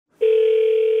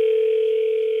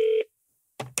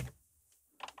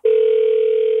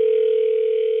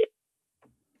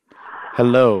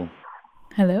Hello.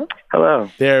 Hello? Hello.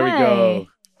 There we Hi. go.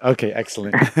 Okay,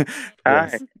 excellent. Hi.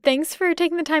 Yes. Thanks for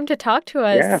taking the time to talk to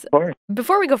Yeah, us. of course.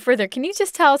 Before we go further, can you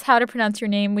just tell us how to pronounce your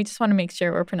name? We just want to make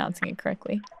sure we're pronouncing it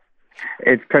correctly.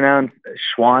 It's pronounced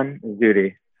Shwan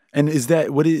Zuri. And is that,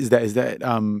 what is that? Is that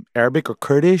Arabic or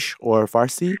Kurdish or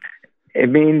Farsi? It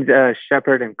means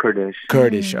shepherd in Kurdish.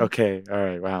 Kurdish. Okay. All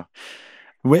right. Wow.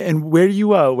 And where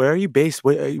are you based?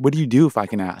 What do you do, if I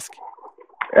can ask?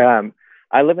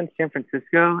 I live in San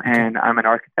Francisco, and I'm an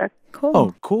architect. Cool.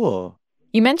 Oh, cool.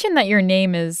 You mentioned that your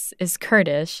name is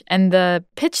Kurdish, and the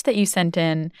pitch that you sent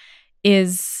in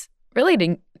is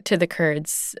relating to the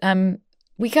Kurds.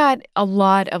 We got a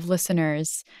lot of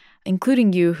listeners,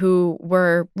 including you, who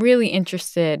were really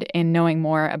interested in knowing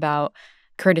more about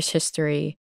Kurdish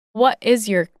history. What is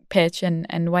your pitch, and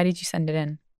why did you send it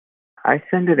in? I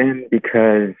send it in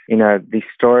because, the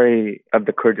story of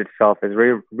the Kurds itself is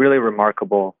really, really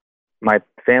remarkable. My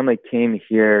family came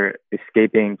here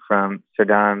escaping from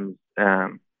Saddam's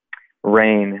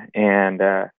reign,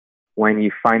 and when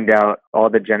you find out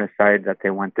all the genocide that they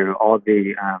went through, all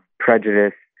the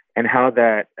prejudice, and how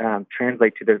that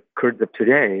translates to the Kurds of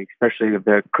today, especially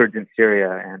the Kurds in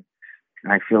Syria, and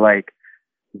I feel like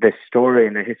the story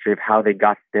and the history of how they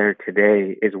got there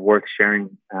today is worth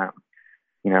sharing,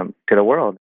 to the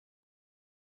world.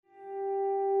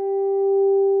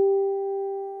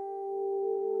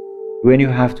 When you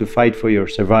have to fight for your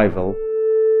survival,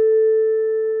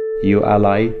 you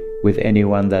ally with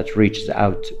anyone that reaches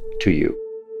out to you.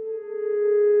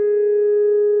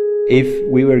 If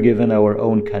we were given our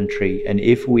own country and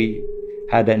if we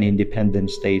had an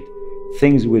independent state,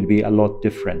 things would be a lot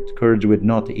different. Kurds would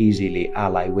not easily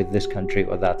ally with this country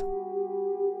or that.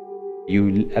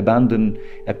 You abandon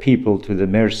a people to the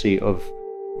mercy of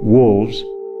wolves,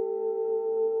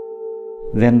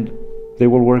 then they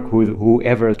will work with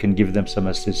whoever can give them some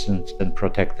assistance and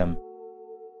protect them,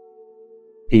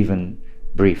 even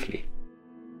briefly.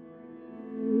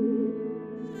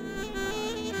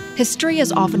 History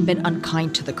has often been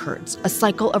unkind to the Kurds, a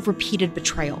cycle of repeated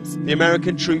betrayals. The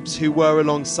American troops who were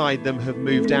alongside them have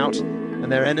moved out,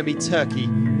 and their enemy Turkey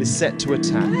is set to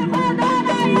attack.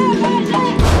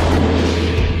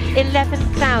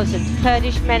 11,000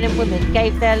 Kurdish men and women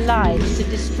gave their lives to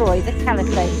destroy the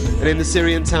caliphate. And in the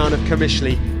Syrian town of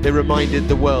Qamishli, they reminded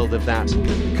the world of that.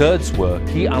 Kurds were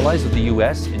key allies of the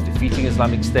US in defeating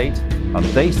Islamic State, and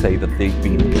they say that they've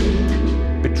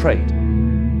been betrayed.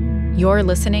 You're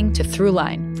listening to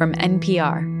Throughline from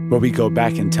NPR, Where we go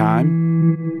back in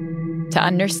time to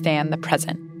understand the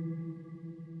present.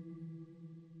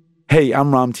 Hey,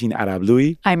 I'm Ramteen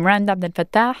Arablouei. I'm Rand Abdel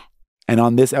Fattah. And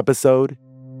on this episode,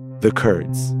 the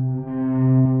Kurds.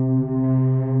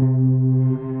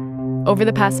 Over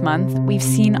the past month, we've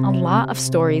seen a lot of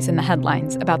stories in the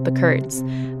headlines about the Kurds,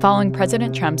 following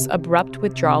President Trump's abrupt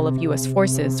withdrawal of U.S.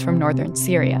 forces from northern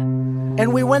Syria.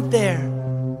 And we went there,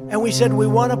 and we said, we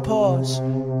want to pause.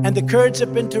 And the Kurds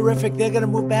have been terrific. They're going to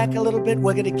move back a little bit.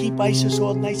 We're going to keep ISIS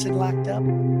all nice and locked up.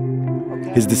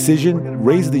 Okay? His decision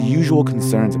raised the usual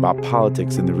concerns about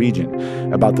politics in the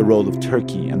region, about the role of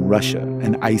Turkey and Russia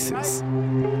and ISIS.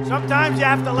 Sometimes you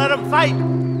have to let them fight.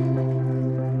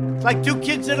 It's like two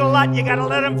kids in a lot. You got to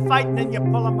let them fight, and then you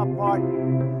pull them apart.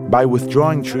 By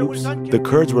withdrawing troops, the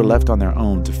Kurds were left on their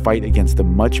own to fight against the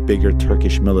much bigger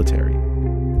Turkish military.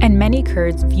 And many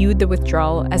Kurds viewed the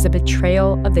withdrawal as a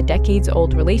betrayal of the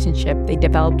decades-old relationship they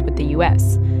developed with the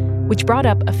U.S., which brought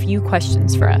up a few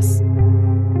questions for us.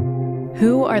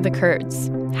 Who are the Kurds?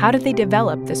 How did they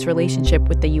develop this relationship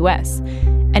with the U.S.?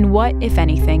 And what, if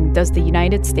anything, does the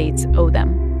United States owe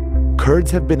them?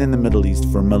 Kurds have been in the Middle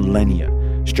East for millennia,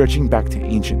 stretching back to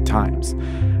ancient times.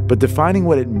 But defining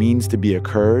what it means to be a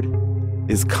Kurd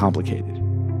is complicated.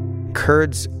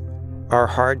 Kurds are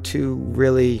hard to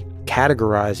really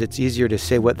categorize. It's easier to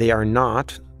say what they are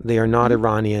not. They are not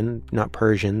Iranian, not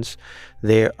Persians.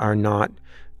 They are not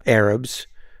Arabs,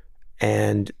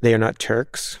 and they are not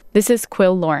Turks. This is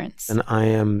Quill Lawrence. And I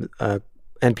am an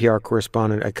NPR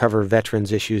correspondent. I cover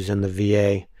veterans issues in the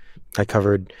VA. I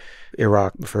covered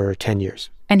Iraq for 10 years.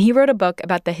 And he wrote a book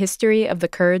about the history of the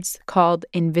Kurds called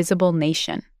Invisible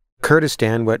Nation.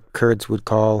 Kurdistan, what Kurds would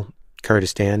call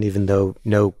Kurdistan, even though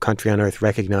no country on earth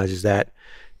recognizes that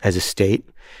as a state,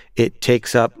 it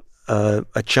takes up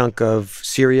a chunk of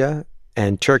Syria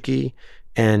and Turkey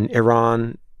and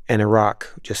Iran and Iraq,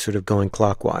 just sort of going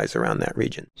clockwise around that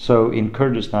region. So in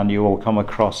Kurdistan, you will come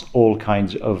across all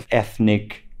kinds of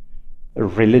ethnic,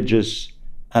 religious,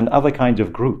 and other kinds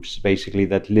of groups, basically,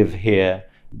 that live here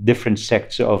different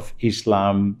sects of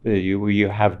Islam. You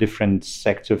have different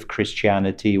sects of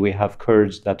Christianity. We have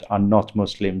Kurds that are not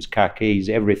Muslims, Kakis,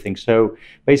 everything. So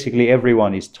basically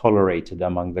everyone is tolerated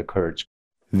among the Kurds.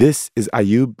 This is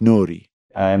Ayub Nouri.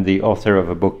 I am the author of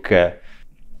a book,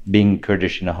 Being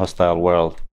Kurdish in a Hostile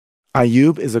World.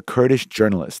 Ayub is a Kurdish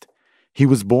journalist. He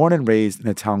was born and raised in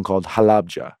a town called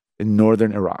Halabja in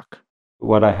northern Iraq.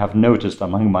 What I have noticed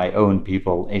among my own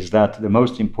people is that the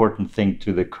most important thing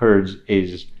to the Kurds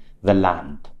is the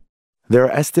land. There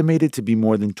are estimated to be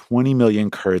more than 20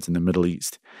 million Kurds in the Middle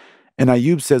East. And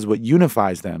Ayub says what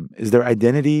unifies them is their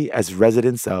identity as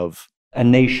residents of a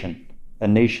nation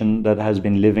that has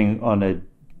been living on a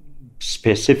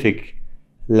specific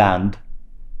land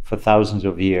for thousands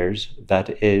of years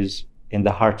that is in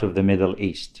the heart of the Middle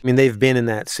East. I mean, they've been in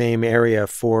that same area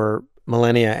for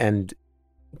millennia, and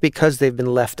because they've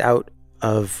been left out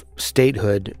of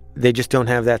statehood, they just don't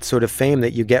have that sort of fame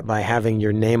that you get by having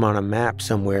your name on a map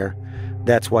somewhere.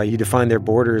 That's why you define their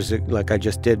borders, like I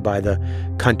just did, by the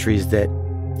countries that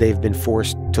they've been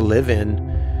forced to live in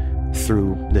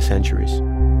through the centuries.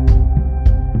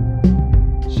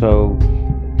 So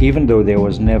even though there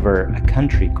was never a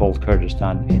country called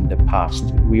Kurdistan in the past,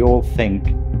 we all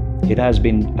think it has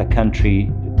been a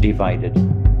country divided.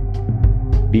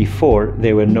 Before,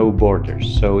 there were no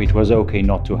borders, so it was okay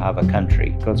not to have a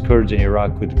country, because Kurds in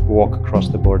Iraq could walk across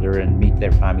the border and meet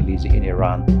their families in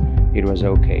Iran. It was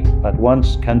okay. But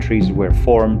once countries were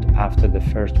formed after the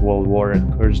First World War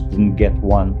and Kurds didn't get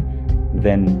one,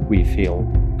 then we feel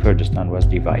Kurdistan was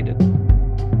divided.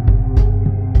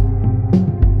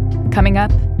 Coming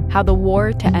up, how the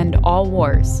war to end all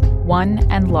wars won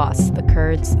and lost the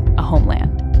Kurds a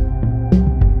homeland.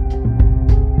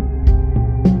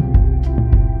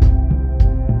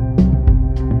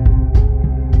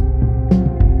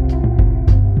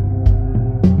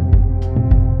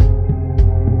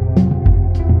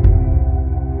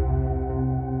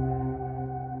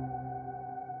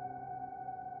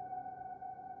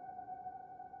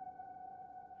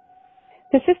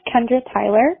 This is Kendra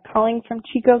Tyler calling from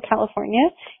Chico, California,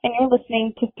 and you're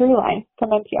listening to Throughline from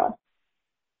NPR.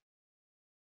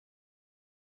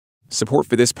 Support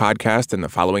for this podcast and the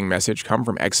following message come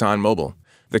from ExxonMobil,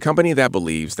 the company that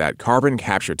believes that carbon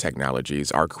capture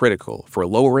technologies are critical for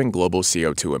lowering global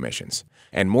CO2 emissions.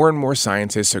 And more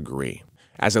scientists agree.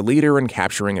 As a leader in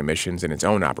capturing emissions in its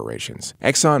own operations,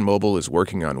 ExxonMobil is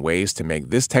working on ways to make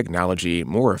this technology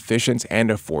more efficient and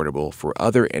affordable for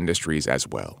other industries as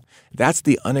well. That's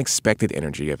the unexpected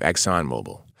energy of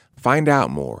ExxonMobil. Find out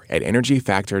more at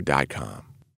energyfactor.com.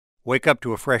 Wake up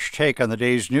to a fresh take on the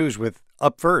day's news with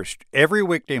Up First every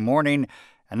weekday morning,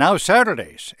 and now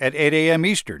Saturdays at 8 a.m.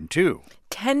 Eastern, too.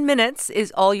 10 minutes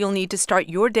is all you'll need to start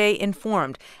your day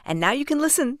informed. And now you can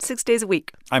listen 6 days a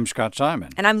week. I'm Scott Simon.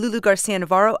 And I'm Lulu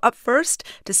Garcia-Navarro. Up first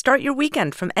to start your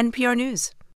weekend from NPR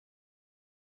News.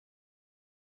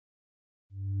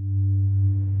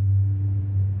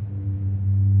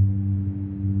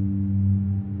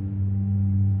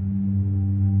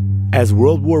 As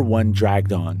World War I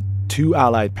dragged on, two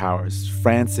Allied powers,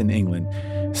 France and England,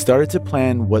 started to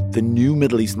plan what the new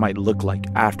Middle East might look like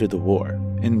after the war.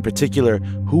 In particular,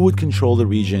 who would control the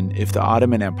region if the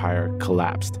Ottoman Empire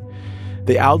collapsed.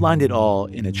 They outlined it all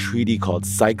in a treaty called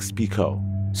Sykes-Picot.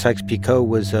 Sykes-Picot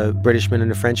was a Britishman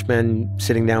and a Frenchman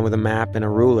sitting down with a map and a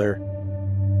ruler,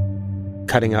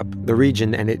 cutting up the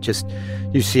region, and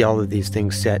you see all of these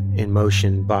things set in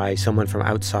motion by someone from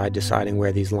outside deciding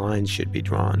where these lines should be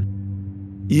drawn.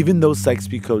 Even though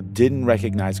Sykes-Picot didn't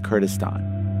recognize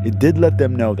Kurdistan, it did let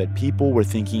them know that people were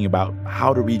thinking about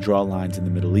how to redraw lines in the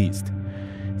Middle East.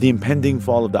 The impending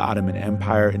fall of the Ottoman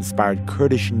Empire inspired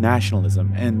Kurdish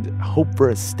nationalism and hope for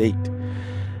a state.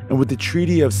 And with the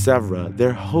Treaty of Sèvres,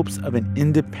 their hopes of an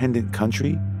independent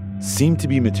country seemed to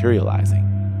be materializing.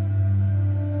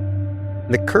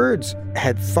 The Kurds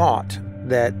had thought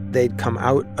that they'd come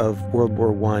out of World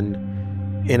War I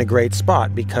in a great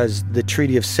spot because the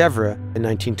Treaty of Sèvres in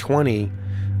 1920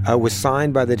 was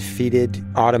signed by the defeated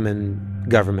Ottoman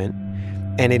government,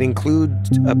 and it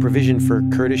includes a provision for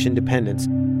Kurdish independence.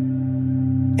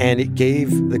 And it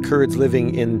gave the Kurds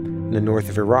living in the north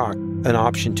of Iraq an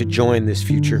option to join this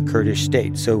future Kurdish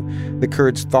state. So the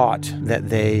Kurds thought that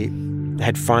they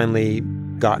had finally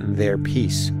gotten their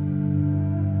peace.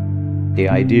 The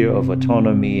idea of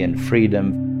autonomy and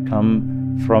freedom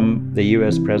come from the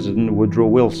U.S. President Woodrow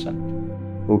Wilson,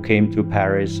 who came to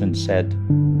Paris and said,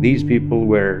 these people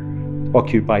were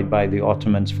occupied by the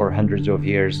Ottomans for hundreds of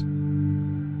years.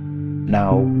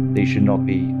 Now they should not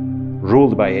be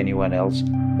ruled by anyone else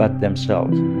but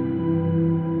themselves.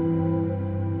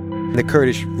 The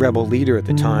Kurdish rebel leader at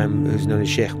the time, who's known as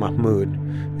Sheikh Mahmoud,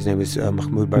 His name is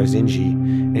Mahmoud Barzinji,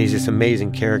 and he's this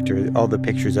amazing character. All the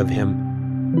pictures of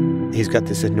him, he's got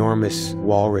this enormous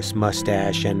walrus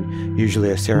mustache and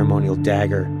usually a ceremonial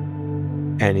dagger,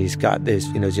 and he's got this,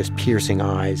 just piercing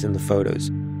eyes in the photos.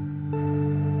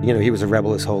 He was a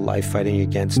rebel his whole life, fighting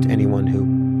against anyone who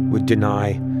would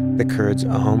deny the Kurds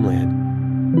a homeland.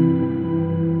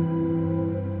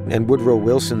 And Woodrow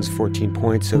Wilson's 14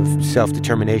 points of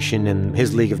self-determination and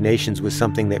his League of Nations was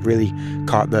something that really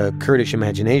caught the Kurdish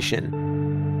imagination.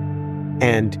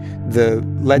 And the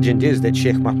legend is that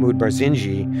Sheikh Mahmoud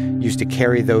Barzinji used to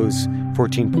carry those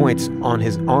 14 points on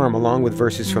his arm along with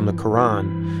verses from the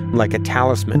Quran like a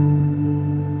talisman.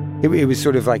 It was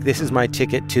sort of like, this is my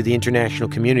ticket to the international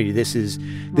community. This is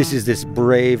this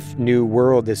brave new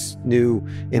world, this new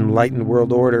enlightened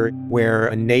world order where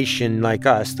a nation like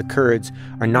us, the Kurds,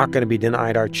 are not going to be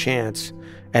denied our chance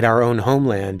at our own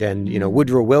homeland. And,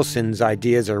 Woodrow Wilson's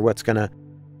ideas are what's going to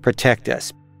protect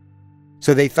us.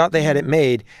 So they thought they had it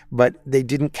made, but they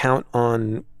didn't count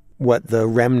on what the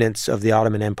remnants of the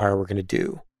Ottoman Empire were going to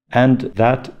do. And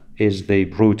that is the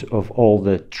root of all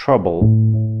the trouble.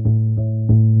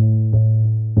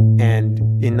 And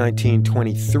in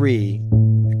 1923,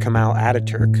 Kemal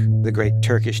Ataturk, the great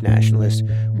Turkish nationalist,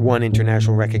 won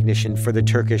international recognition for the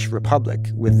Turkish Republic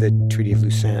with the Treaty of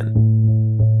Lausanne.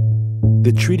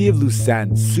 The Treaty of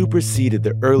Lausanne superseded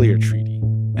the earlier treaty,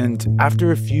 and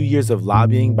after a few years of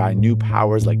lobbying by new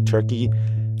powers like Turkey,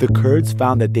 the Kurds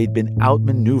found that they'd been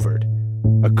outmaneuvered.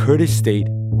 A Kurdish state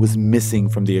was missing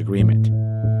from the agreement.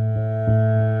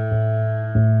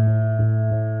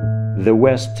 The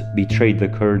West betrayed the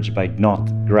Kurds by not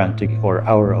granting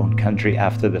our own country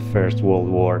after the First World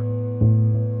War.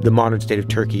 The modern state of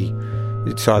Turkey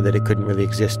saw that it couldn't really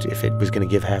exist if it was going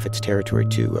to give half its territory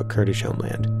to a Kurdish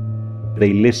homeland.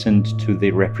 They listened to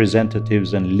the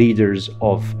representatives and leaders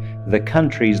of the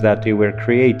countries that they were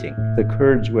creating. The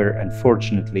Kurds were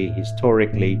unfortunately,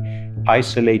 historically,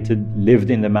 isolated, lived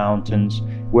in the mountains,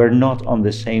 were not on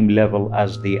the same level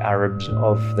as the Arabs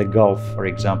of the Gulf, for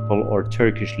example, or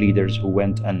Turkish leaders who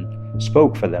went and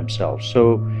spoke for themselves.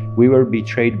 So we were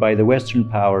betrayed by the Western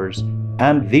powers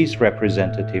and these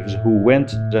representatives who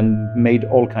went and made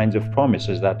all kinds of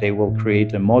promises that they will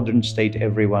create a modern state,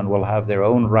 everyone will have their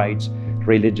own rights,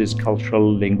 religious,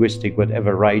 cultural, linguistic,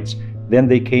 whatever rights. Then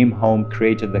they came home,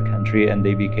 created the country, and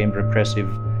they became repressive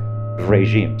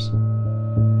regimes.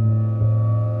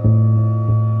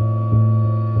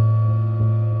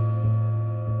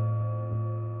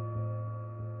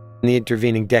 In the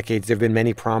intervening decades, there have been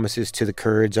many promises to the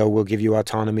Kurds, we'll give you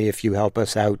autonomy if you help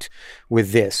us out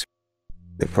with this.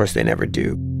 Of course, they never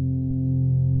do.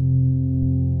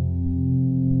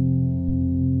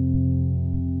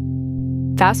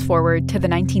 Fast forward to the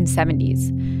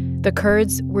 1970s. The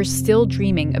Kurds were still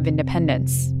dreaming of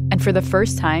independence. And for the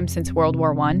first time since World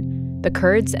War I, the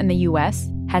Kurds and the U.S.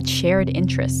 had shared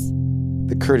interests.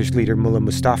 The Kurdish leader, Mullah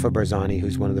Mustafa Barzani,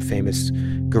 who's one of the famous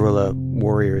guerrilla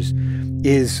warriors,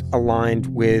 is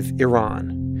aligned with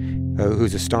Iran,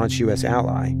 who's a staunch U.S.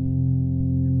 ally.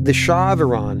 The Shah of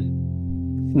Iran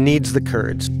needs the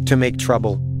Kurds to make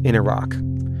trouble in Iraq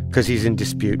because he's in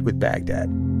dispute with Baghdad.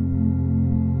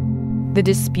 The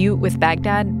dispute with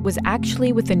Baghdad was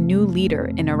actually with a new leader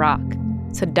in Iraq,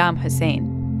 Saddam Hussein.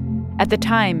 At the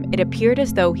time, it appeared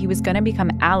as though he was going to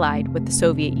become allied with the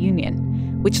Soviet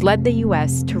Union, which led the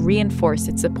U.S. to reinforce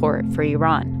its support for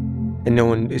Iran. And no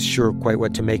one is sure quite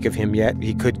what to make of him yet.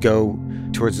 He could go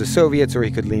towards the Soviets or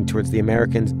he could lean towards the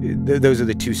Americans. Those are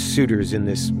the two suitors in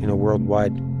this,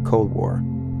 worldwide Cold War.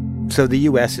 So the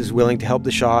U.S. is willing to help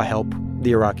the Shah help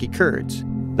the Iraqi Kurds.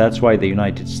 That's why the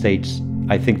United States,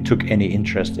 I think, took any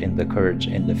interest in the Kurds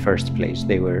in the first place.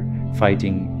 They were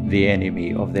fighting the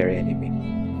enemy of their enemy.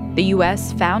 The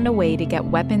U.S. found a way to get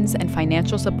weapons and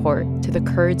financial support to the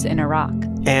Kurds in Iraq.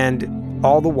 And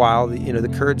all the while,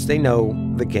 the Kurds, they know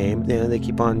the game. They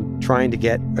keep on trying to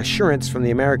get assurance from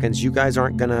the Americans, you guys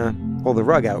aren't going to pull the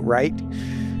rug out, right?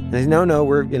 And they say, no,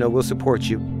 we'll support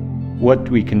you. What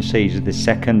we can say is the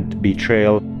second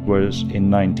betrayal was in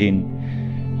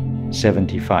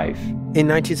 1975. In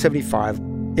 1975,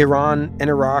 Iran and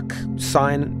Iraq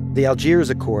sign the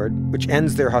Algiers Accord, which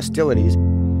ends their hostilities.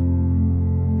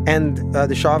 And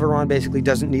the Shah of Iran basically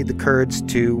doesn't need the Kurds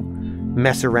to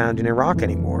mess around in Iraq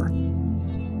anymore.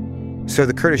 So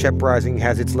the Kurdish uprising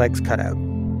has its legs cut out.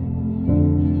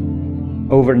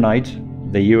 Overnight,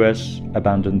 the U.S.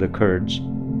 abandoned the Kurds.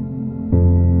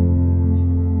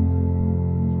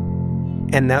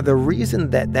 And now the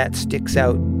reason that sticks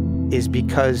out is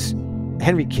because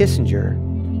Henry Kissinger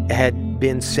had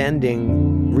been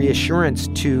sending reassurance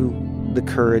to the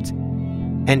Kurds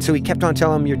And so he kept on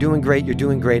telling them, you're doing great,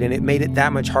 and it made it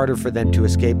that much harder for them to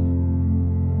escape.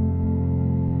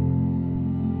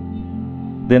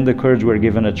 Then the Kurds were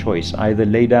given a choice: either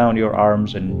lay down your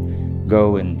arms and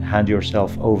go and hand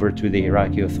yourself over to the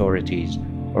Iraqi authorities,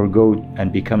 or go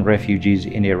and become refugees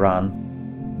in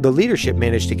Iran. The leadership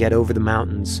managed to get over the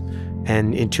mountains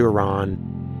and into Iran.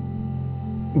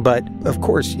 But of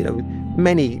course,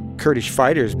 many Kurdish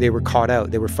fighters, they were caught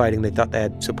out. They were fighting. They thought they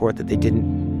had support that they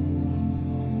didn't.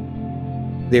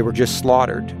 They were just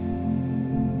slaughtered.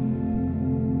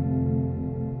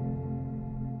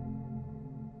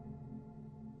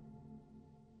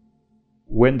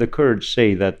 When the Kurds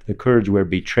say that the Kurds were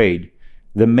betrayed,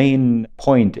 the main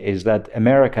point is that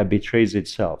America betrays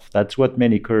itself. That's what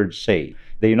many Kurds say.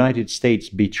 The United States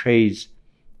betrays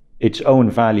its own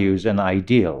values and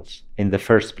ideals in the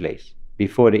first place,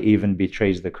 before it even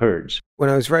betrays the Kurds. When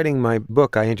I was writing my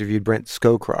book, I interviewed Brent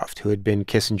Scowcroft, who had been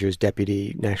Kissinger's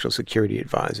deputy national security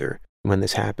advisor when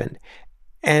this happened.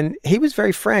 And he was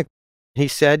very frank. He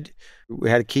said,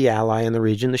 we had a key ally in the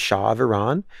region, the Shah of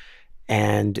Iran.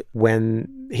 And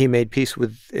when he made peace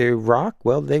with Iraq,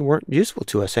 well, they weren't useful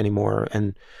to us anymore,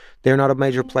 and they're not a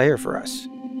major player for us.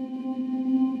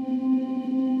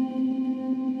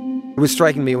 It was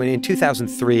striking me when in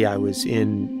 2003 I was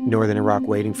in northern Iraq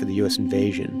waiting for the U.S.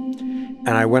 invasion,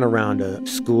 and I went around a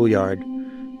schoolyard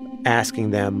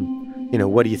asking them,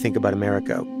 what do you think about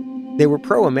America? They were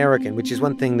pro-American, which is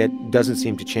one thing that doesn't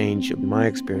seem to change in my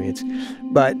experience.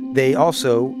 But they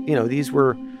also, these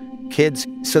were kids,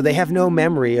 so they have no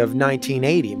memory of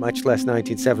 1980, much less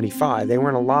 1975. They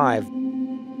weren't alive.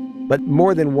 But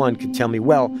more than one could tell me,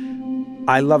 well,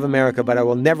 I love America, but I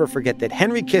will never forget that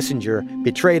Henry Kissinger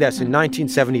betrayed us in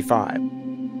 1975.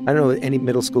 I don't know any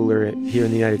middle schooler here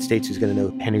in the United States who's going to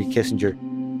know Henry Kissinger.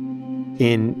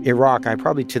 In Iraq,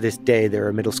 probably to this day, there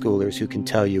are middle schoolers who can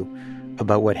tell you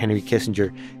about what Henry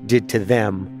Kissinger did to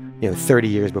them, 30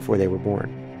 years before they were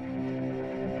born.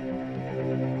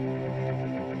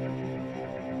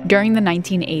 During the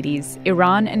 1980s,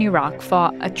 Iran and Iraq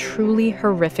fought a truly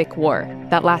horrific war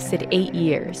that lasted 8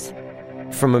 years.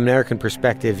 From an American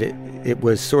perspective, it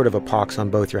was sort of a pox on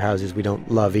both your houses. We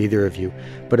don't love either of you.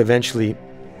 But eventually,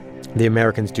 the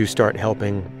Americans do start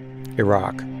helping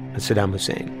Iraq and Saddam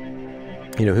Hussein,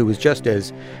 who was just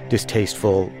as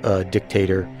distasteful a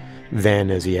dictator then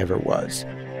as he ever was.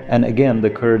 And again, the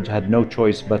Kurds had no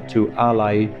choice but to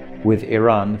ally with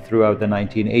Iran throughout the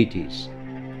 1980s.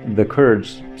 The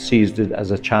Kurds seized it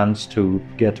as a chance to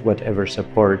get whatever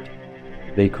support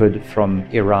they could from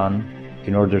Iran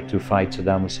in order to fight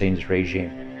Saddam Hussein's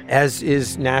regime. As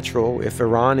is natural, if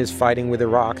Iran is fighting with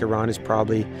Iraq, Iran is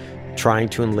probably trying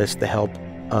to enlist the help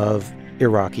of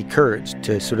Iraqi Kurds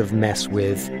to sort of mess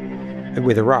with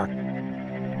Iraq.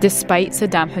 Despite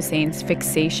Saddam Hussein's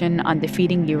fixation on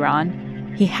defeating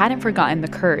Iran, he hadn't forgotten the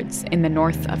Kurds in the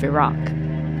north of Iraq.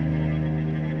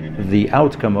 The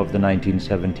outcome of the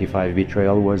 1975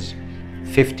 betrayal was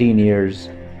 15 years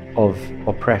of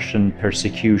oppression,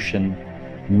 persecution,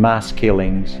 mass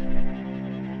killings.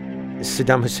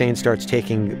 Saddam Hussein starts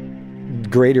taking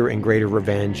greater and greater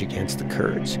revenge against the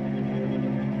Kurds.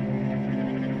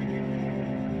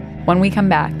 When we come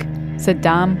back,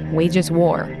 Saddam wages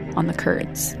war on the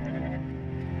Kurds.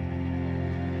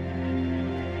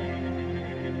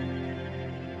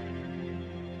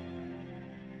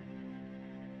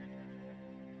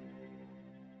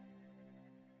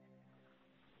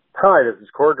 Hi, this is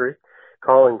Cordry,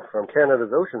 calling from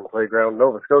Canada's Ocean Playground,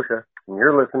 Nova Scotia, and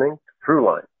you're listening to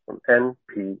Throughline from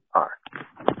NPR.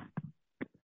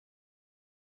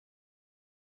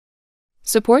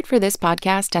 Support for this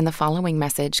podcast and the following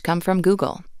message come from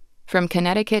Google. From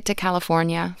Connecticut to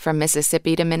California, from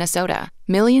Mississippi to Minnesota,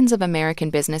 millions of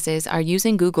American businesses are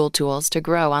using Google tools to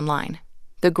grow online.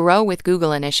 The Grow with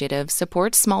Google initiative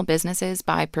supports small businesses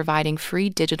by providing free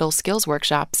digital skills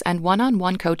workshops and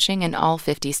one-on-one coaching in all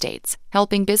 50 states,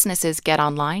 helping businesses get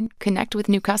online, connect with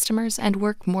new customers, and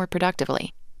work more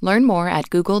productively. Learn more at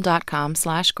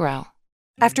google.com/grow.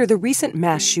 After the recent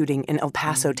mass shooting in El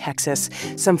Paso, Texas,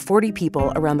 some 40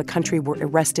 people around the country were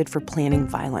arrested for planning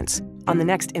violence. On the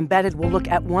next Embedded, we'll look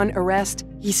at one arrest.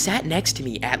 He sat next to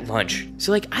me at lunch.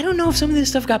 So, I don't know if some of this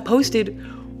stuff got posted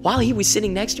while he was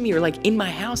sitting next to me or, in my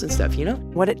house and stuff,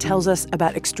 What it tells us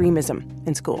about extremism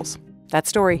in schools. That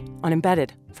story on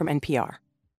Embedded from NPR.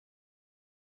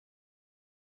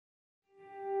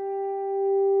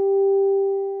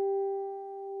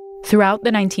 Throughout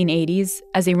the 1980s,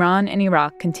 as Iran and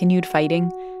Iraq continued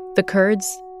fighting, the Kurds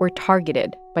were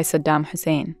targeted by Saddam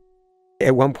Hussein.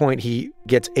 At one point, he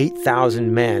gets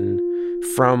 8,000 men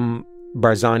from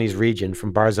Barzani's region,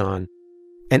 from Barzan,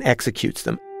 and executes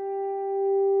them.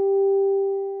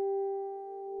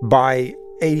 By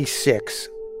 86,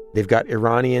 they've got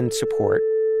Iranian support,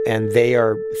 and they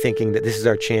are thinking that this is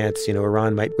our chance.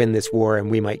 Iran might win this war and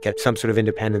we might get some sort of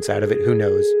independence out of it. Who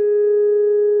knows?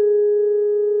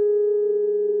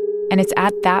 And it's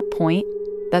at that point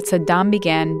that Saddam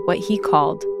began what he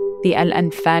called the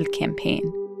Al-Anfal campaign.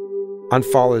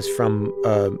 Anfal is from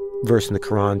a verse in the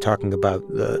Quran talking about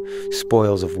the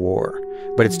spoils of war,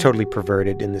 but it's totally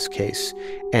perverted in this case.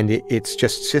 And it's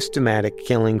just systematic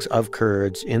killings of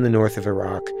Kurds in the north of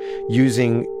Iraq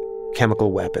using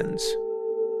chemical weapons.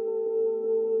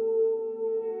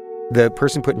 The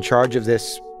person put in charge of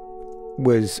this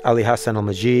was Ali Hassan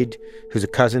al-Majid, who's a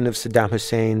cousin of Saddam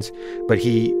Hussein's, but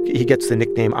he gets the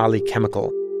nickname Ali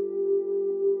Chemical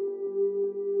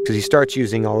because he starts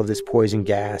using all of this poison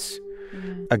gas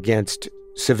against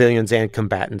civilians and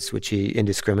combatants, which he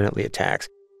indiscriminately attacks.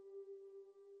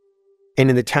 And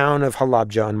in the town of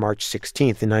Halabja on March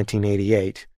 16th in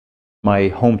 1988, my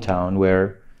hometown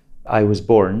where I was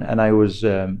born, and I was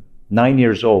 9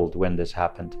 years old when this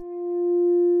happened.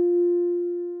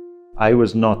 I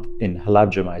was not in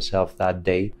Halabja myself that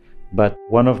day, but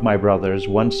one of my brothers,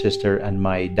 one sister, and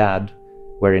my dad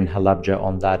were in Halabja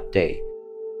on that day.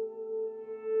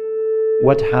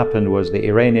 What happened was the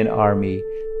Iranian army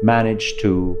managed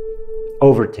to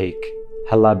overtake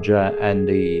Halabja and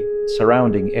the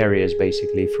surrounding areas,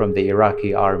 basically, from the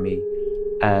Iraqi army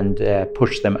and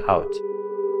push them out.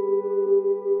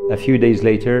 A few days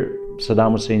later,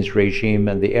 Saddam Hussein's regime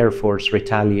and the Air Force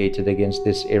retaliated against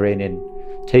this Iranian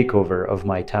takeover of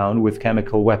my town with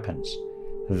chemical weapons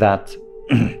that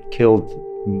killed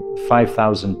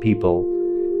 5,000 people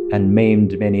and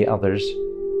maimed many others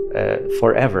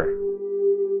forever.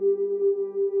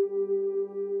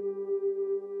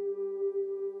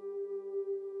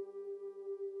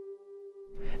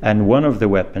 And one of the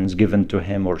weapons given to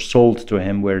him or sold to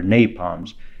him were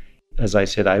napalms. As I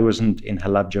said, I wasn't in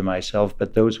Halabja myself,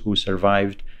 but those who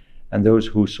survived and those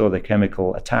who saw the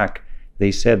chemical attack,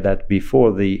 they said that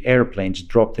before the airplanes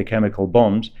dropped the chemical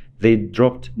bombs, they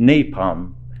dropped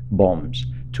napalm bombs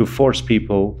to force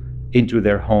people into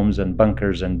their homes and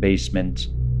bunkers and basements.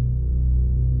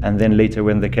 And then later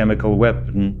when the chemical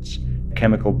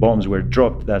bombs were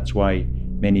dropped, that's why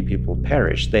many people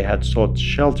perished. They had sought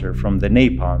shelter from the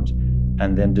napalms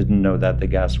and then didn't know that the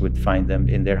gas would find them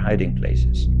in their hiding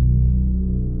places.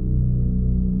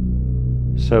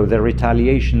 So the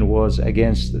retaliation was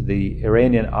against the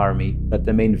Iranian army, but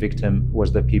the main victim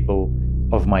was the people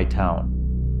of my town.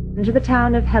 To the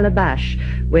town of Halabash,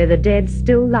 where the dead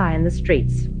still lie in the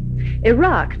streets.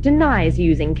 Iraq denies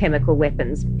using chemical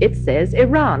weapons. It says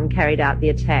Iran carried out the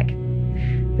attack.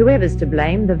 Whoever's to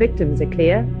blame, the victims are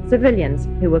clear: civilians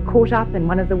who were caught up in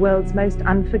one of the world's most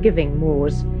unforgiving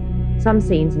wars. Some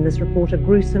scenes in this report are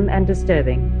gruesome and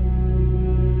disturbing.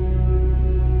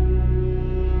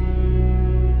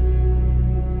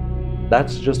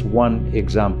 That's just one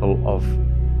example of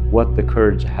what the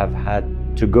Kurds have had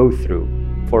to go through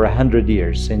for 100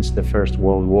 years since the First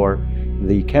World War.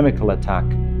 The chemical attack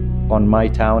on my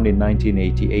town in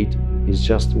 1988 is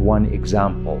just one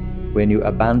example. When you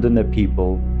abandon a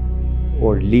people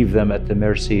or leave them at the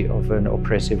mercy of an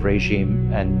oppressive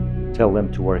regime and tell them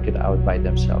to work it out by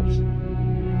themselves.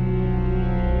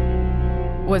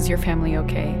 Was your family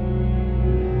okay?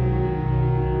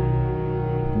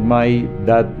 My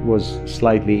dad was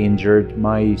slightly injured.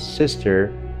 My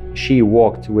sister, she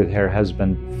walked with her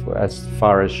husband as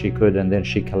far as she could, and then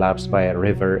she collapsed by a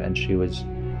river and she was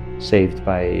saved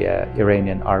by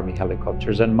Iranian army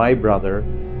helicopters. And my brother,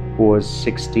 who was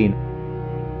 16,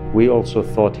 we also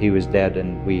thought he was dead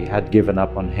and we had given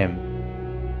up on him.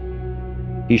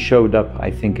 He showed up,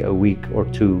 I think, a week or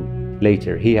two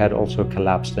later. He had also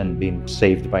collapsed and been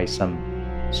saved by some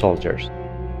soldiers.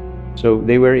 So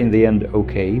they were in the end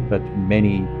okay, but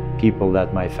many people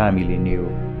that my family knew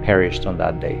perished on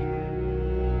that day.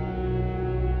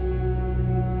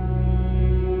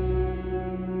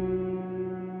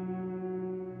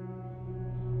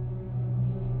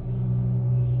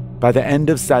 By the end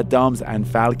of Saddam's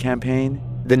Anfal campaign,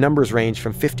 the numbers range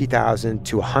from 50,000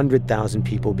 to 100,000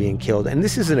 people being killed. And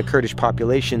this isn't a Kurdish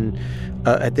population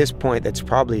at this point that's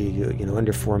probably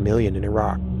under 4 million in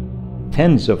Iraq.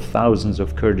 Tens of thousands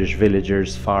of Kurdish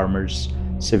villagers, farmers,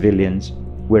 civilians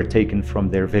were taken from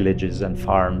their villages and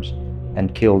farms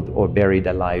and killed or buried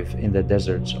alive in the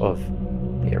deserts of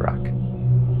Iraq.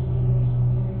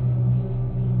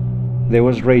 There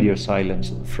was radio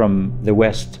silence from the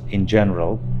West in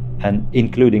general, and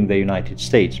including the United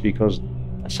States, because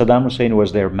Saddam Hussein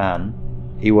was their man,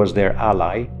 he was their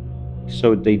ally,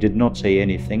 so they did not say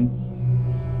anything.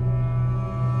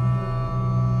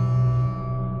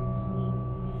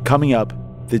 Coming up,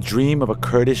 the dream of a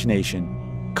Kurdish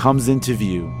nation comes into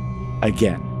view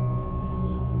again.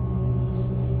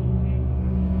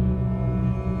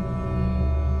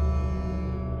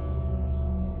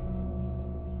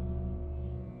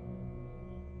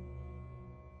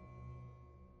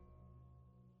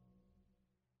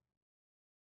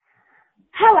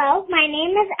 Hello, my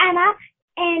name is Emma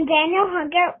and Daniel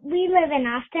Hunter. We live in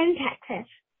Austin, Texas.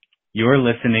 You're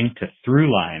listening to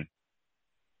Throughline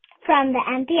from the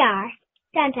NPR.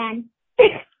 Dun dun.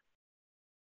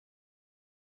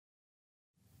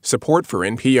 Support for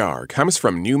NPR comes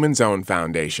from Newman's Own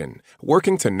Foundation,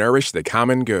 working to nourish the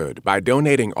common good by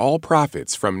donating all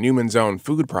profits from Newman's Own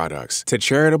food products to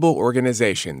charitable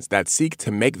organizations that seek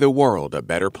to make the world a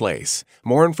better place.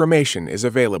 More information is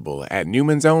available at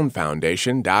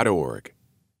newmansownfoundation.org.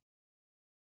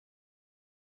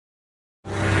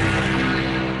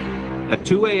 At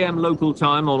 2 a.m. local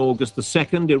time on August the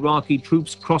 2nd, Iraqi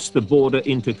troops crossed the border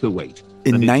into Kuwait.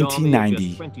 In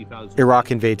 1990,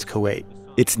 Iraq invades Kuwait,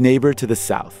 its neighbor to the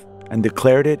south, and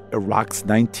declared it Iraq's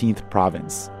 19th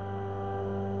province.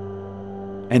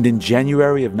 And in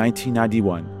January of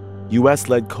 1991,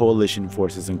 U.S.-led coalition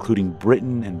forces, including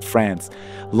Britain and France,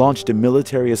 launched a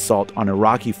military assault on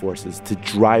Iraqi forces to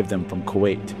drive them from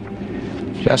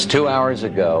Kuwait. Just 2 hours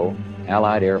ago,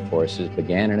 Allied air forces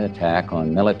began an attack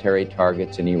on military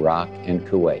targets in Iraq and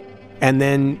Kuwait. And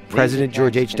then President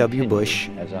George H.W. Bush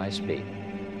as I speak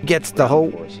gets the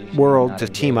whole world to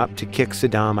team up to kick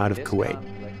Saddam out of Kuwait.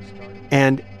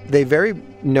 And they very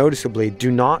noticeably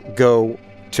do not go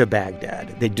to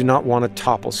Baghdad. They do not want to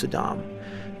topple Saddam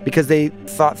because they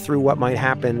thought through what might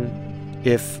happen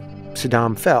if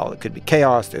Saddam fell. It could be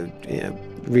chaos.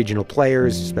 Regional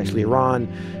players, especially Iran,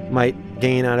 might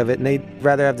gain out of it, and they'd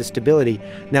rather have the stability.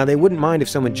 Now, they wouldn't mind if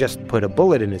someone just put a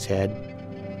bullet in his head.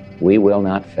 We will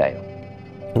not fail.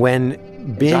 When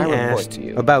being asked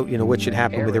about, what should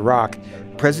happen with Iraq,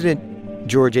 President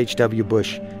George H.W.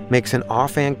 Bush makes an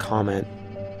offhand comment,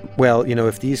 well,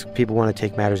 if these people want to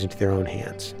take matters into their own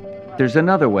hands. There's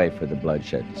another way for the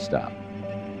bloodshed to stop,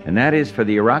 and that is for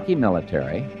the Iraqi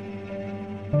military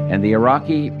and the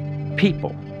Iraqi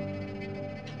people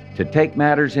to take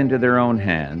matters into their own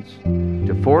hands,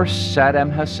 to force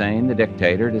Saddam Hussein, the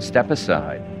dictator, to step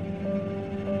aside.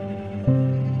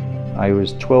 I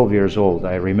was 12 years old.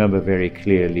 I remember very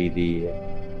clearly the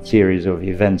series of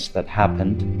events that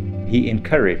happened. He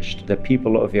encouraged the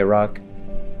people of Iraq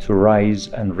to rise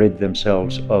and rid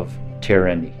themselves of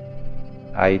tyranny.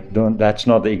 That's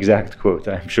not the exact quote,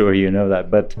 I'm sure you know that,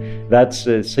 but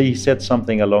so he said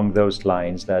something along those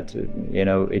lines that,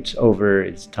 it's over,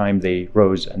 it's time they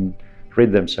rose and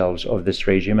rid themselves of this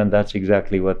regime, and that's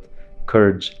exactly what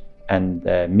Kurds and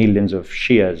millions of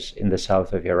Shias in the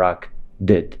south of Iraq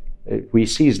did. We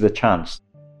seized the chance.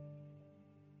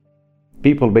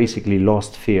 People basically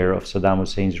lost fear of Saddam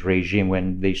Hussein's regime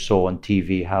when they saw on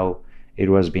TV how it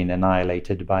was being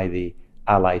annihilated by the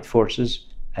Allied forces.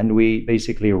 And we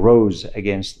basically rose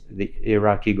against the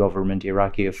Iraqi government,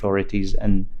 Iraqi authorities,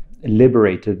 and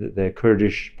liberated the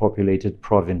Kurdish populated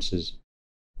provinces.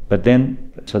 But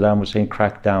then Saddam Hussein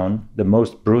cracked down the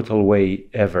most brutal way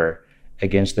ever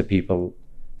against the people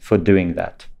for doing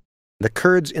that. The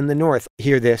Kurds in the north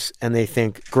hear this and they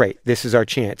think, great, this is our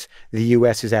chance. The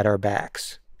U.S. is at our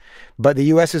backs. But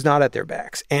the U.S. is not at their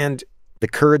backs. And the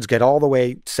Kurds get all the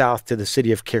way south to the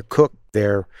city of Kirkuk,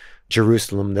 their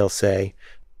Jerusalem, they'll say.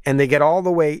 And they get all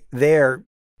the way there,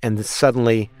 and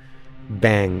suddenly,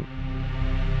 bang.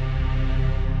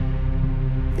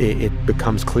 It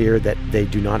becomes clear that they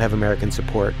do not have American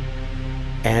support.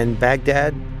 And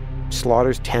Baghdad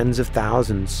slaughters tens of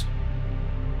thousands.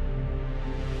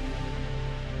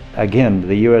 Again,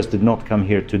 the U.S. did not come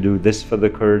here to do this for the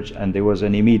Kurds, and there was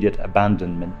an immediate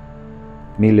abandonment.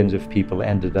 Millions of people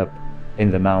ended up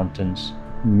in the mountains,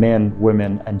 men,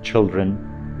 women, and children,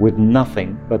 with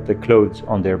nothing but the clothes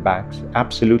on their backs,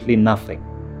 absolutely nothing.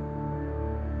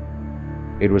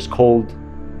 It was cold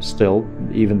still,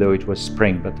 even though it was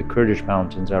spring, but the Kurdish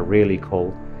mountains are really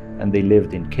cold, and they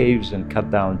lived in caves and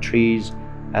cut down trees.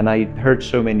 And I heard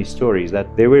so many stories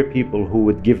that there were people who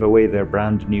would give away their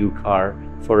brand new car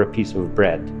for a piece of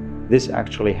bread. This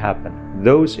actually happened.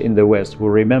 Those in the West who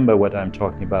remember what I'm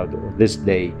talking about this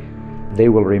day, they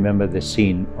will remember the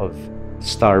scene of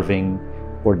starving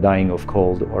or dying of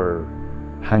cold or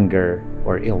hunger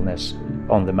or illness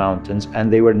on the mountains,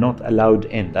 and they were not allowed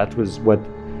in. That was what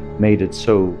made it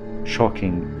so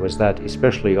shocking, was that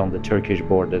especially on the Turkish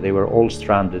border, they were all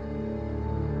stranded.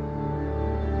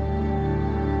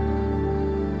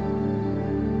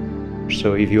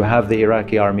 So if you have the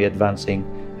Iraqi army advancing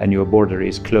and your border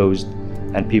is closed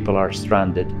and people are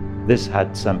stranded, this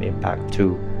had some impact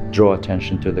to draw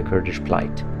attention to the Kurdish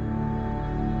plight.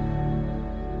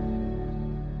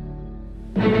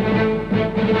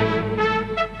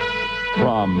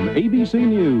 From ABC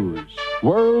News,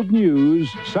 World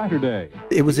News Saturday.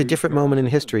 It was a different moment in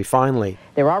history, finally.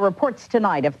 There are reports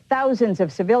tonight of thousands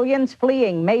of civilians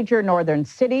fleeing major northern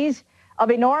cities,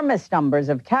 of enormous numbers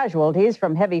of casualties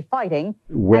from heavy fighting.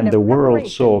 When the world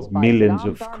saw millions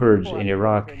of Kurds in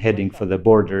Iraq heading for the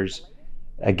borders,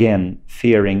 again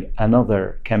fearing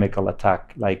another chemical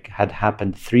attack like had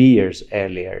happened 3 years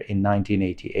earlier in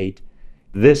 1988,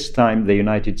 this time the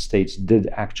United States did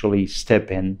actually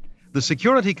step in. The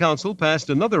Security Council passed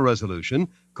another resolution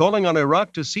calling on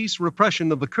Iraq to cease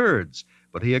repression of the Kurds,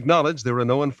 but he acknowledged there are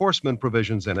no enforcement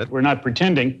provisions in it. We're not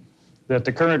pretending that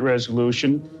the current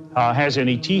resolution has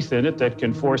any teeth in it that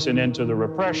can force an end to the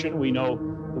repression. We know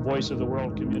the voice of the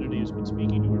world community has been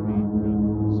speaking to Iraq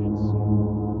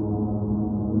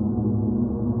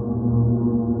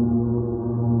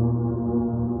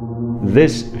since.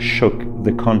 This shook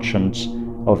the conscience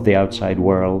of the outside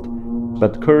world.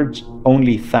 But Kurds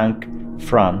only thank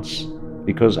France,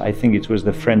 because I think it was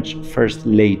the French First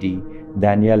Lady,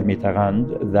 Danielle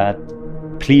Mitterrand, that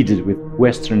pleaded with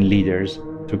Western leaders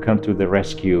to come to the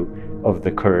rescue of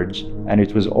the Kurds, and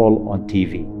it was all on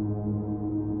TV.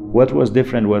 What was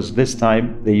different was this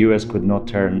time the US could not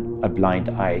turn a blind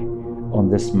eye on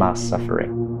this mass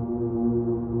suffering.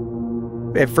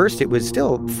 At first, it was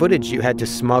still footage you had to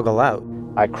smuggle out.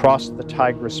 I crossed the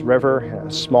Tigris River in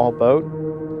a small boat.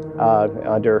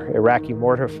 Under Iraqi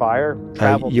mortar fire.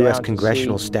 A U.S.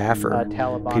 congressional staffer,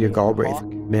 Peter Galbraith,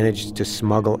 managed to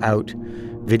smuggle out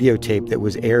videotape that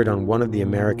was aired on one of the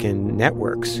American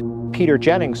networks. Peter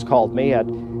Jennings called me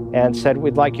and said,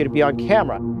 "We'd like you to be on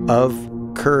camera." Of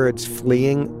Kurds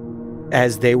fleeing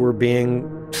as they were being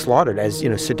slaughtered, as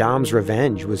Saddam's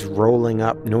revenge was rolling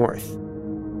up north.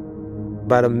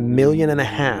 About 1.5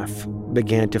 million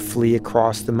began to flee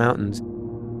across the mountains.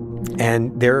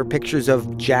 And there are pictures of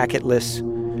jacketless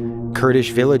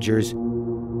Kurdish villagers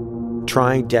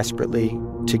trying desperately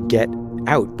to get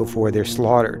out before they're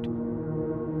slaughtered.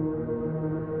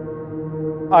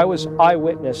 I was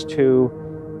eyewitness to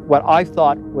what I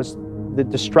thought was the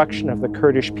destruction of the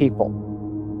Kurdish people.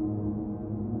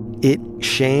 It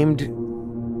shamed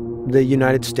the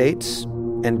United States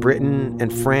and Britain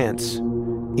and France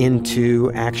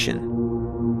into action.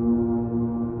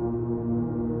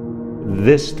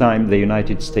 This time the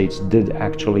United States did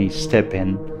actually step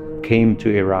in, came to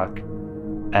Iraq,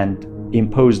 and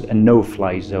imposed a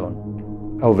no-fly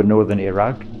zone over northern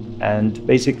Iraq. And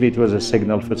basically it was a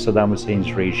signal for Saddam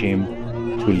Hussein's regime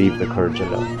to leave the Kurds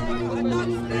alone.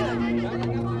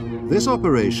 This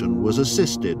operation was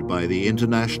assisted by the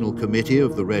International Committee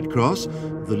of the Red Cross,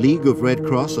 the League of Red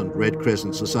Cross and Red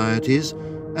Crescent Societies,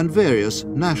 and various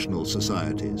national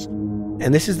societies.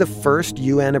 And this is the first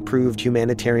UN-approved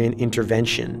humanitarian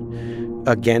intervention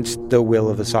against the will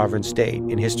of a sovereign state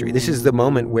in history. This is the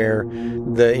moment where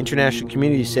the international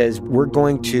community says, we're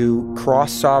going to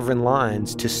cross sovereign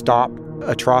lines to stop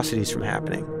atrocities from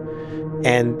happening.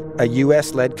 And a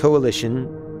US-led coalition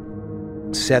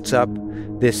sets up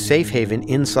this safe haven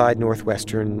inside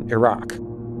northwestern Iraq.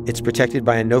 It's protected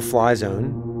by a no-fly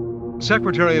zone.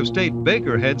 Secretary of State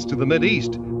Baker heads to the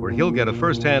Mideast, where he'll get a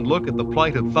first-hand look at the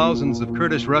plight of thousands of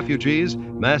Kurdish refugees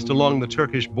massed along the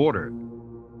Turkish border.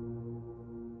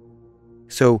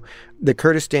 So the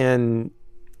Kurdistan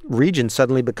region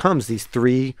suddenly becomes these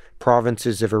 3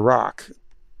 provinces of Iraq.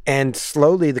 And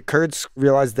slowly the Kurds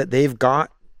realize that they've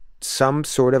got some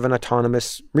sort of an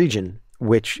autonomous region,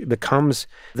 which becomes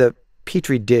the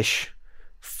petri dish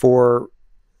for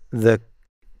the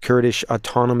Kurdish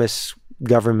autonomous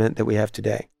government that we have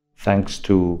today. Thanks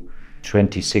to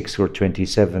 26 or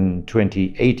 27,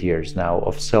 28 years now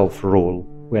of self-rule,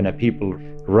 when a people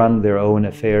run their own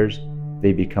affairs,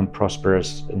 they become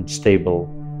prosperous and stable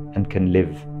and can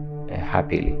live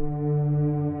happily.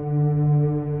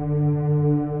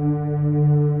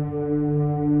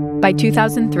 By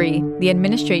 2003, the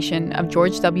administration of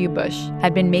George W. Bush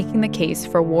had been making the case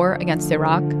for war against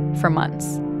Iraq for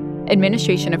months.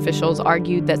 Administration officials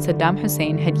argued that Saddam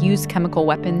Hussein had used chemical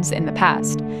weapons in the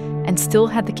past and still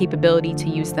had the capability to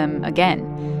use them again,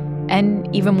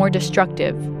 and even more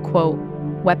destructive, quote,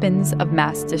 weapons of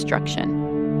mass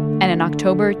destruction. And in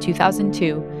October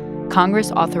 2002,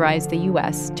 Congress authorized the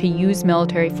U.S. to use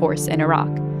military force in Iraq,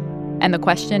 and the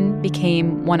question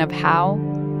became one of how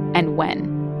and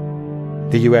when.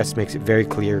 The U.S. makes it very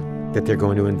clear that they're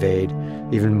going to invade,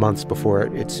 even months before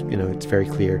it's very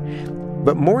clear.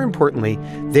 But more importantly,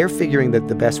 they're figuring that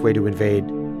the best way to invade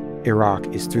Iraq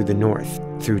is through the north,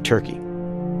 through Turkey.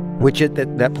 which at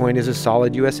that point is a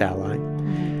solid U.S. ally.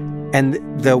 And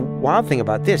the wild thing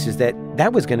about this is that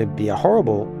was going to be a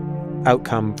horrible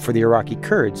outcome for the Iraqi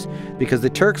Kurds, because the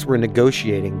Turks were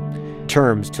negotiating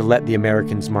terms to let the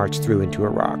Americans march through into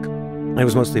Iraq. And it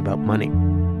was mostly about money.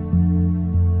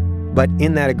 But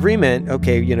in that agreement,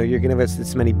 okay, you're going to give us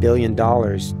this many $1 billion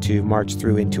to march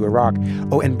through into Iraq.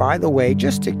 Oh, and by the way,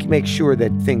 just to make sure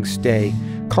that things stay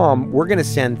calm, we're going to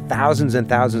send thousands and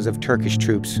thousands of Turkish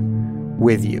troops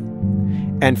with you.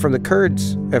 And from the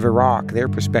Kurds of Iraq, their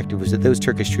perspective was that those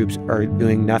Turkish troops are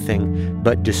doing nothing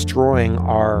but destroying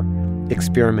our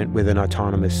experiment with an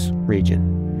autonomous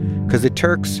region. Because the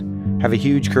Turks have a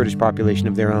huge Kurdish population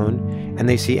of their own, and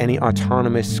they see any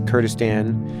autonomous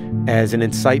Kurdistan as an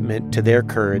incitement to their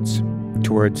Kurds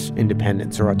towards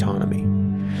independence or autonomy.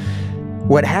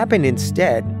 What happened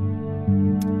instead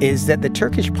is that the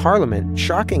Turkish parliament,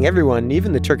 shocking everyone,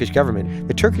 even the Turkish government,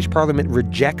 the Turkish parliament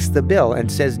rejects the bill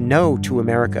and says no to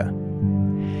America.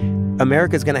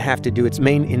 America's going to have to do its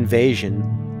main invasion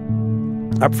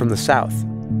up from the south.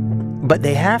 But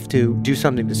they have to do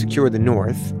something to secure the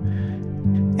north.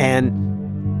 And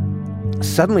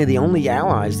suddenly the only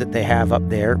allies that they have up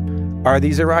there are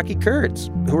these Iraqi Kurds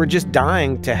who are just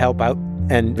dying to help out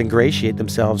and ingratiate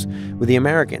themselves with the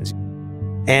Americans.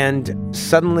 And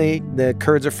suddenly the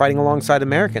Kurds are fighting alongside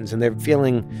Americans, and they're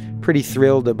feeling pretty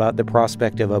thrilled about the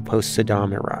prospect of a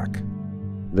post-Saddam Iraq.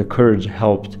 The Kurds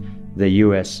helped the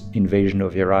U.S. invasion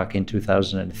of Iraq in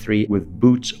 2003 with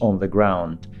boots on the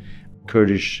ground.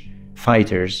 Kurdish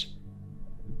fighters,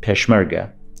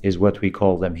 Peshmerga is what we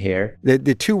call them here.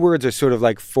 The two words are sort of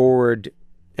like forward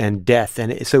and death.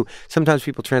 And so sometimes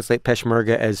people translate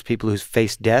Peshmerga as people who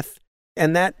face death.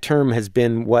 And that term has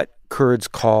been what Kurds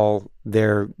call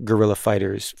their guerrilla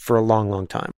fighters for a long, long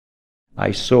time.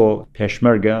 I saw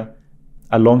Peshmerga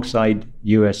alongside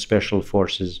U.S. Special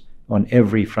Forces on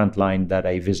every front line that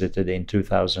I visited in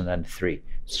 2003.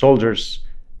 Soldiers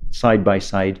side by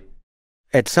side.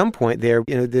 At some point there,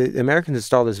 the Americans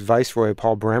installed this viceroy,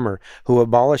 Paul Bremer, who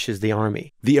abolishes the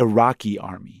army. The Iraqi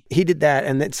army. He did that,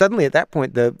 and then suddenly at that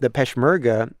point, the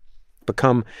Peshmerga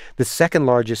become the second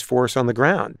largest force on the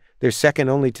ground. They're second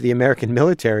only to the American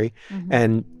military,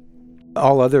 and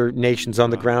all other nations on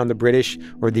the ground, the British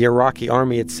or the Iraqi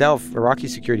army itself, Iraqi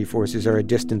security forces, are a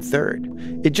distant third.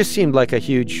 It just seemed like a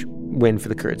huge win for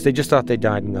the Kurds. They just thought they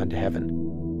died and gone to heaven.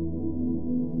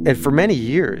 And for many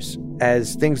years,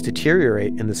 as things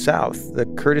deteriorate in the south, the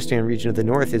Kurdistan region of the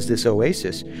north is this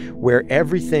oasis where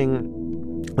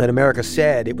everything that America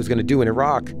said it was going to do in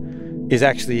Iraq is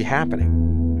actually happening.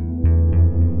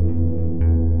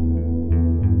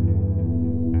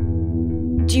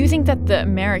 Do you think that the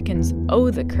Americans owe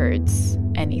the Kurds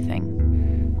anything?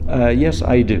 Yes,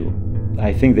 I do.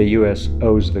 I think the U.S.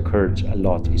 owes the Kurds a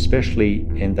lot, especially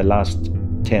in the last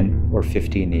 10 or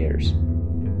 15 years.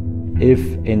 If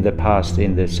in the past,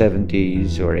 in the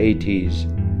 70s or 80s,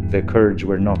 the Kurds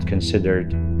were not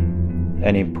considered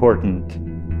an important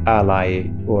ally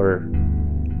or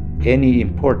any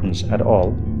importance at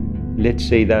all, let's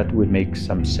say that would make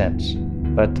some sense.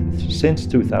 But since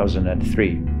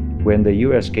 2003, when the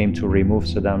U.S. came to remove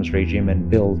Saddam's regime and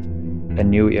build a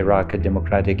new Iraq, a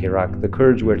democratic Iraq, the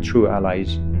Kurds were true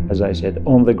allies, as I said,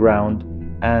 on the ground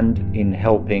and in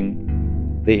helping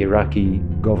the Iraqi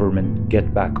government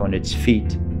get back on its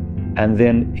feet. And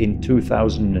then in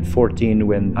 2014,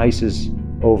 when ISIS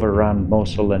overran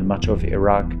Mosul and much of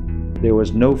Iraq, there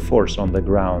was no force on the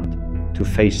ground to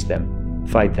face them,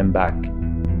 fight them back,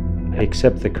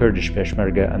 except the Kurdish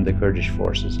Peshmerga and the Kurdish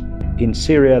forces. In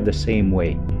Syria, the same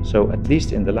way. So at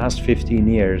least in the last 15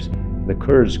 years, the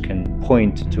Kurds can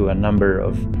point to a number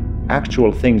of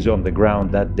actual things on the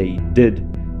ground that they did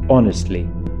honestly.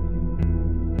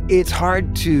 It's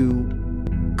hard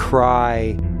to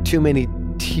cry too many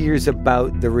tears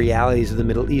about the realities of the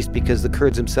Middle East because the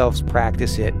Kurds themselves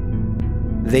practice it.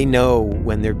 They know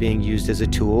when they're being used as a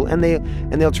tool, and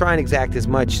they'll try and exact as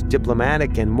much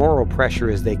diplomatic and moral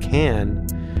pressure as they can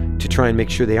to try and make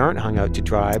sure they aren't hung out to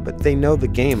dry, but they know the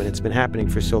game, and it's been happening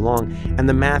for so long, and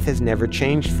the math has never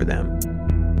changed for them.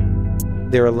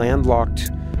 They're a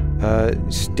landlocked,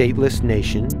 stateless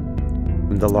nation,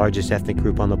 the largest ethnic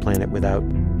group on the planet without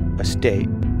a state.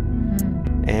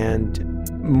 And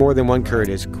more than one Kurd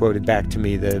has quoted back to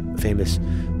me the famous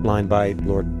line by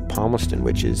Lord Palmerston,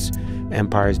 which is,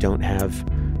 empires don't have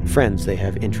friends, they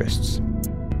have interests.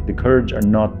 The Kurds are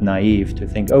not naive to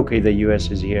think, okay, the U.S.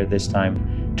 is here this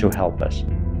time to help us.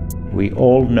 We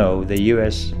all know the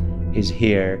U.S. is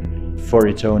here for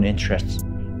its own interests,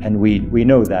 and we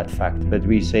know that fact, but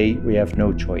we say we have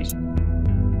no choice.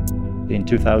 in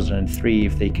 2003,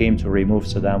 if they came to remove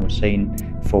Saddam Hussein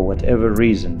for whatever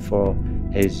reason, for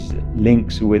his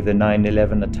links with the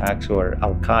 9/11 attacks or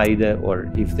Al-Qaeda,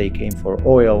 or if they came for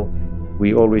oil,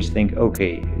 we always think,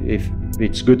 okay, if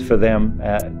it's good for them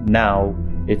now,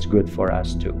 it's good for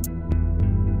us too.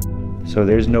 So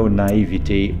there's no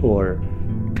naivety or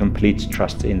complete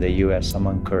trust in the US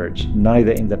among Kurds,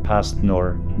 neither in the past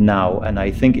nor now, and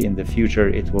I think in the future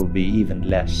it will be even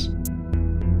less.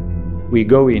 We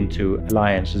go into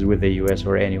alliances with the US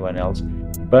or anyone else,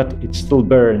 but it still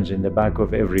burns in the back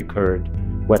of every Kurd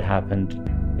what happened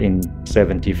in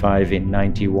 75, in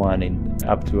 91,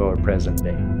 up to our present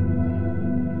day.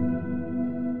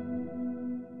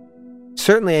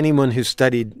 Certainly anyone who's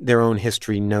studied their own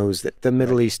history knows that the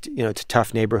Middle East, it's a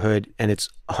tough neighborhood and it's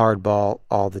hardball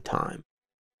all the time.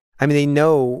 I mean, they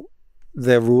know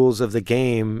the rules of the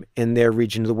game in their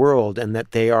region of the world and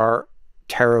that they are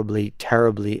terribly,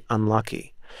 terribly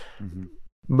unlucky. Mm-hmm.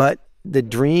 But the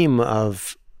dream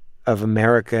of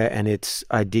America and its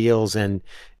ideals and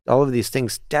all of these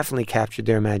things definitely captured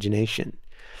their imagination.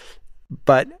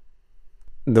 But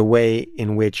the way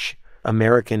in which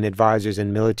American advisors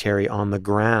and military on the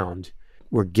ground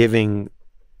were giving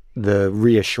the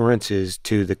reassurances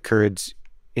to the Kurds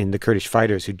in the Kurdish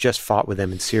fighters who just fought with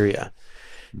them in Syria.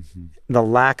 Mm-hmm. The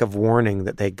lack of warning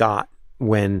that they got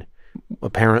when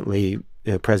apparently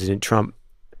President Trump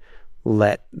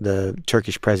let the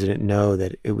Turkish president know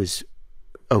that it was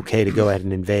okay to go ahead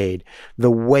and invade.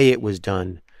 The way it was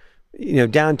done,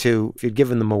 down to if you'd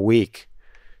given them a week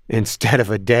instead of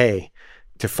a day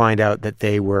to find out that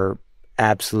they were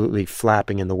absolutely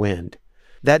flapping in the wind.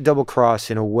 That double cross,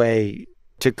 in a way,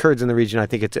 to Kurds in the region, I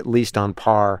think it's at least on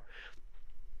par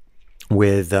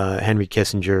with Henry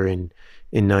Kissinger in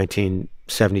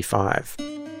 1975.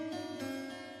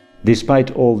 Despite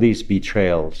all these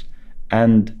betrayals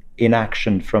and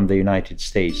inaction from the United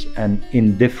States and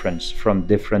indifference from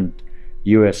different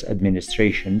U.S.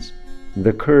 administrations,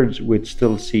 the Kurds would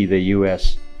still see the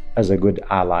U.S. as a good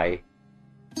ally,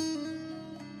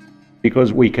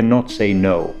 because we cannot say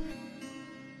no.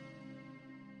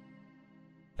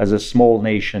 As a small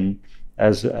nation,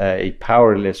 as a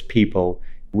powerless people,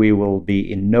 we will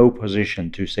be in no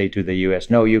position to say to the US,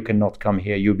 no, you cannot come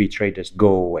here, you betrayed us, go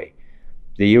away.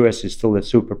 The US is still a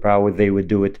superpower, they would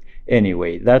do it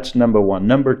anyway. That's number one.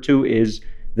 Number two is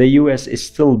the US is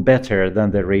still better than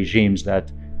the regimes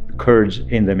that Kurds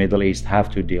in the Middle East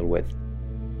have to deal with.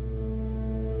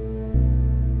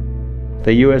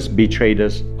 The US betrayed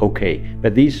us, okay,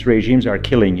 but these regimes are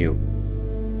killing you,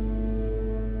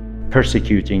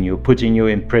 persecuting you, putting you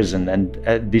in prison,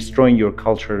 and destroying your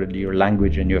culture, your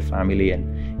language, and your family,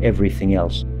 and everything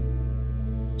else.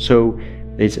 So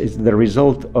it's the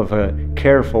result of a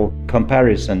careful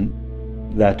comparison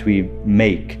that we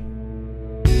make.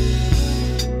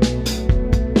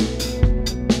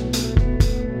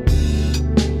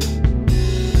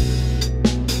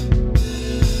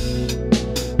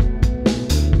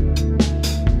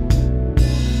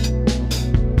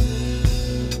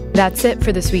 That's it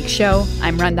for this week's show.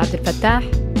 I'm Randa Abdelfatah.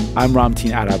 I'm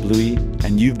Ramtin Arablouei,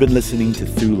 and you've been listening to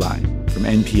Throughline from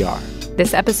NPR.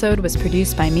 This episode was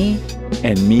produced by me.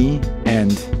 And me.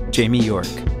 And Jamie York.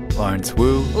 Lawrence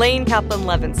Wu. Lane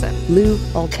Kaplan-Levinson. Lou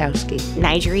Olkowski.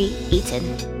 Nigeri Eaton.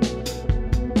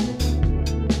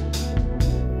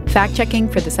 Fact-checking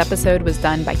for this episode was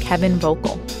done by Kevin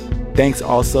Vogel. Thanks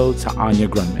also to Anya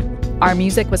Grundmann. Our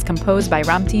music was composed by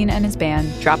Ramtin and his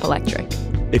band, Drop Electric.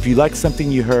 If you like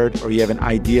something you heard or you have an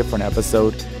idea for an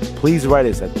episode, please write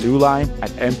us at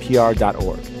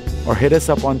throughline@npr.org or hit us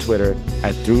up on Twitter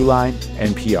at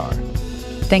throughlinenpr.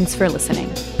 Thanks for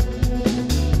listening.